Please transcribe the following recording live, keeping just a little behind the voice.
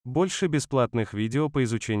Больше бесплатных видео по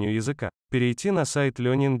изучению языка. Перейти на сайт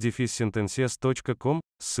learning-sentences.com,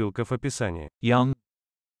 ссылка в описании. young,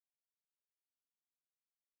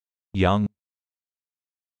 young,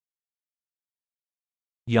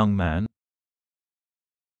 young man,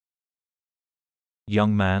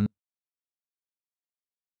 young man,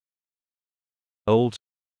 old,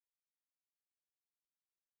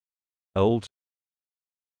 old,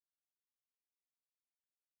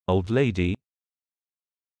 old lady,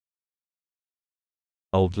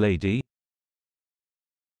 old lady,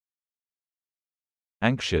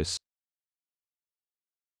 anxious,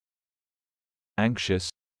 anxious,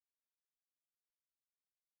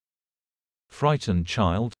 frightened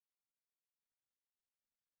child,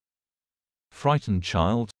 frightened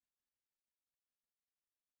child,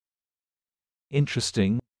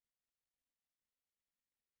 interesting,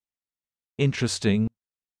 interesting,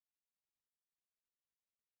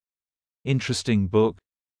 interesting book,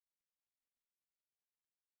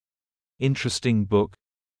 interesting book,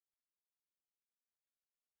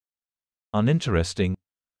 uninteresting,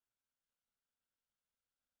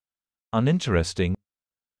 uninteresting,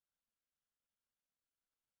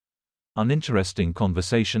 uninteresting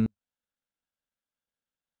conversation,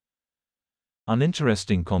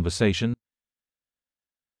 uninteresting conversation,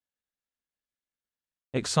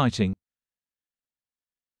 exciting,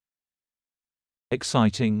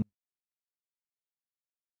 exciting,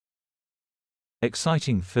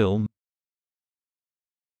 exciting film,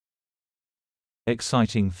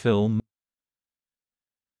 exciting film,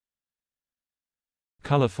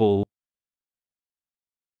 colorful,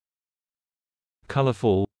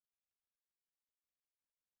 colorful,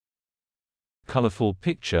 colorful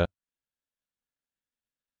picture,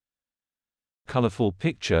 colorful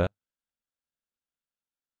picture,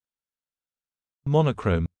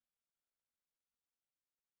 monochrome,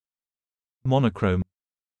 monochrome,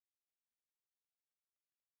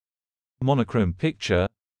 monochrome picture,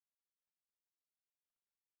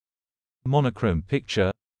 monochrome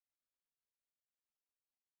picture,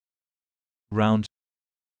 round,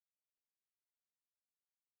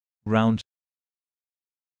 round,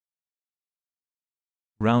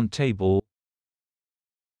 round table,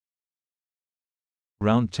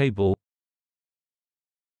 round table,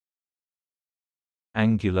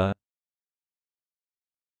 angular,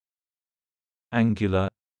 angular,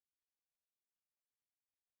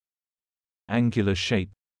 angular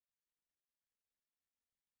shape,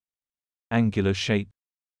 angular shape,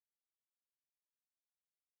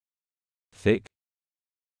 thick,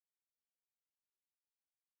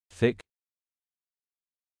 thick,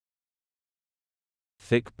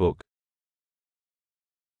 thick book,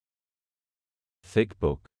 thick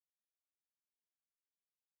book,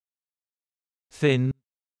 thin,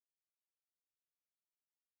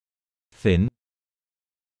 thin,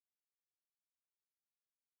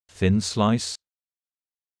 thin slice,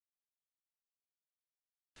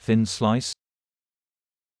 thin slice,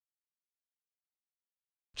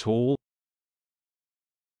 tall,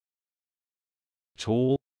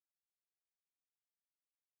 tall,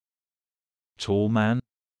 tall man,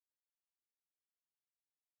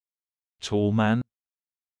 tall man,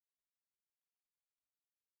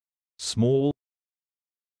 small,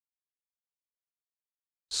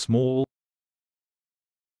 small,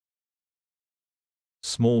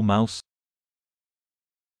 small mouse,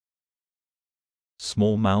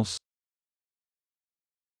 small mouse,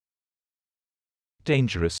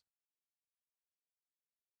 dangerous,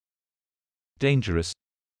 dangerous,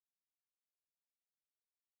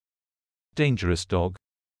 dangerous dog,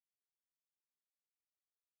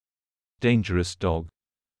 dangerous dog,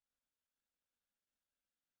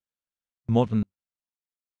 modern,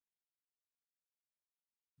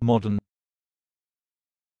 modern,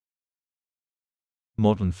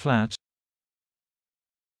 modern flat,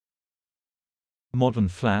 modern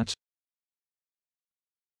flat,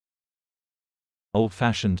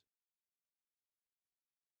 old-fashioned,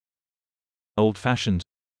 old-fashioned,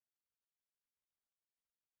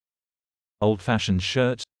 old-fashioned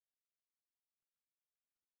shirt,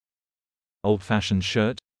 old-fashioned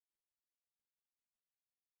shirt,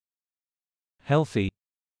 healthy,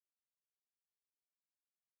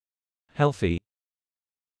 healthy,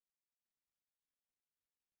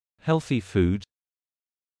 healthy food,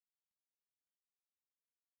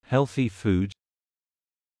 healthy food,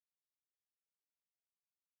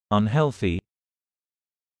 unhealthy,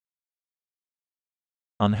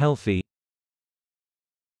 unhealthy,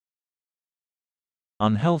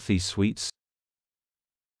 unhealthy sweets,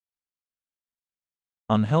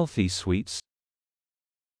 unhealthy sweets,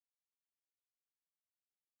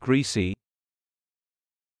 greasy,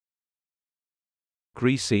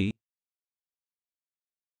 greasy,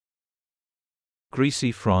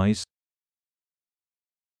 greasy fries,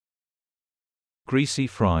 greasy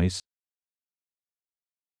fries,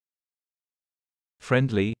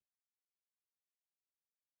 friendly,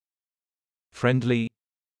 friendly,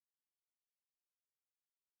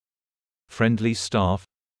 friendly staff,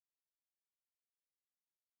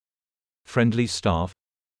 friendly staff,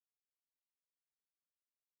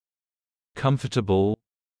 comfortable,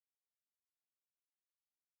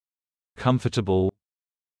 comfortable,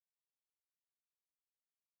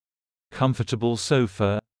 comfortable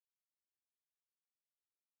sofa,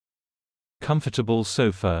 comfortable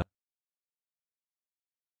sofa,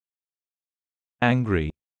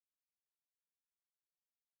 angry,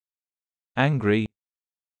 angry,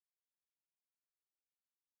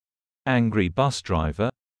 angry bus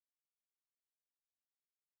driver,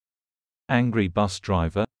 angry bus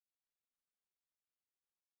driver,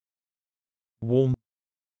 warm,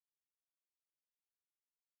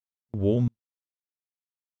 warm,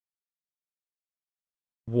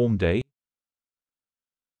 warm day,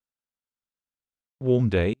 warm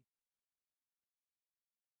day,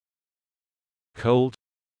 cold,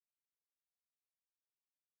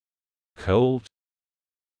 cold,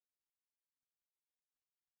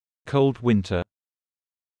 cold winter,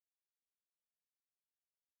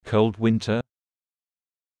 cold winter,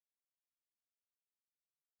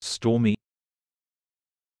 stormy,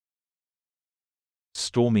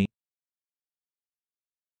 stormy,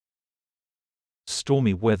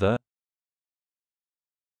 stormy weather,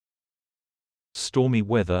 stormy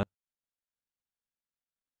weather,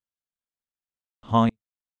 high,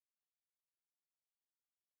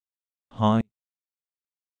 high,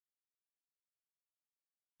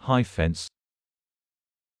 high fence,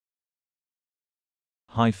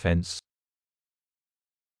 high fence,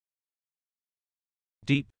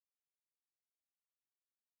 deep,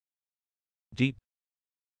 deep,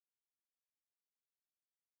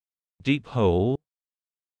 deep hole,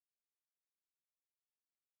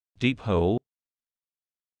 deep hole,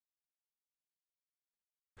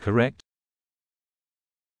 correct,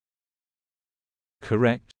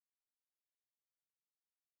 correct,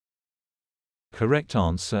 correct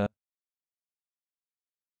answer,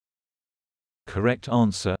 correct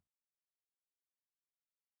answer,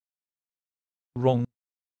 wrong,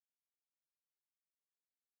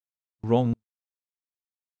 wrong,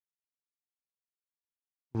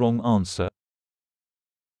 wrong answer,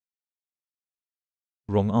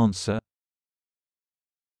 wrong answer,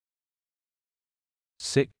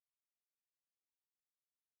 sick,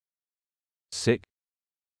 sick,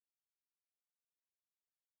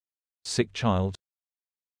 sick child,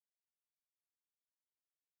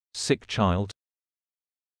 sick child,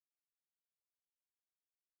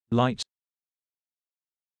 light,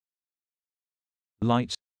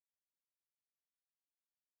 light,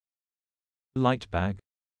 light bag,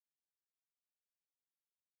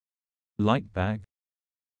 light bag,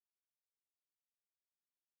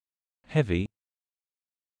 heavy,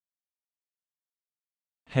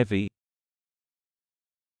 heavy,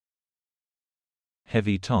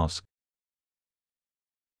 heavy task,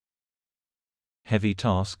 heavy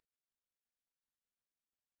task,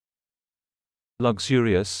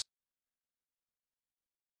 luxurious,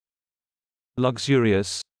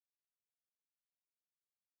 luxurious,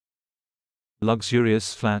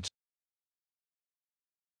 luxurious flat,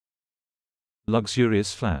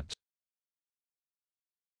 luxurious flat,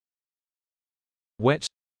 wet,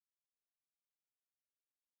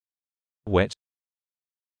 wet,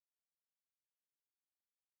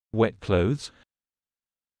 wet clothes,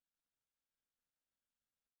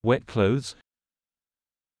 wet clothes,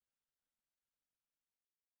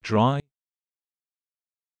 dry,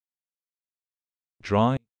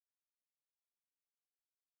 dry,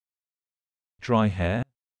 dry hair,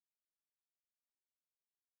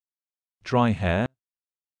 dry hair,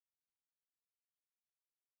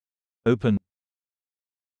 open,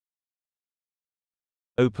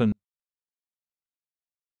 open,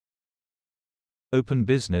 open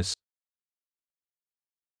business,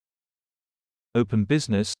 open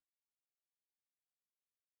business,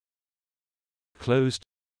 closed,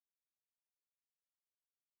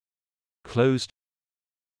 closed,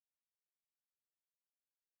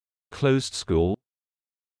 closed school,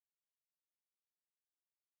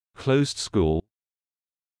 closed school,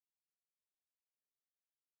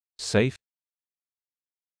 safe,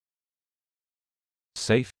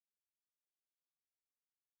 safe,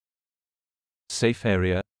 safe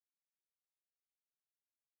area,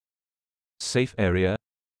 safe area,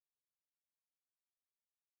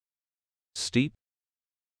 steep,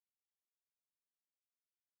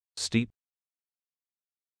 steep,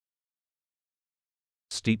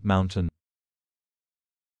 steep mountain,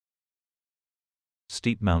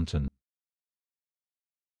 steep mountain,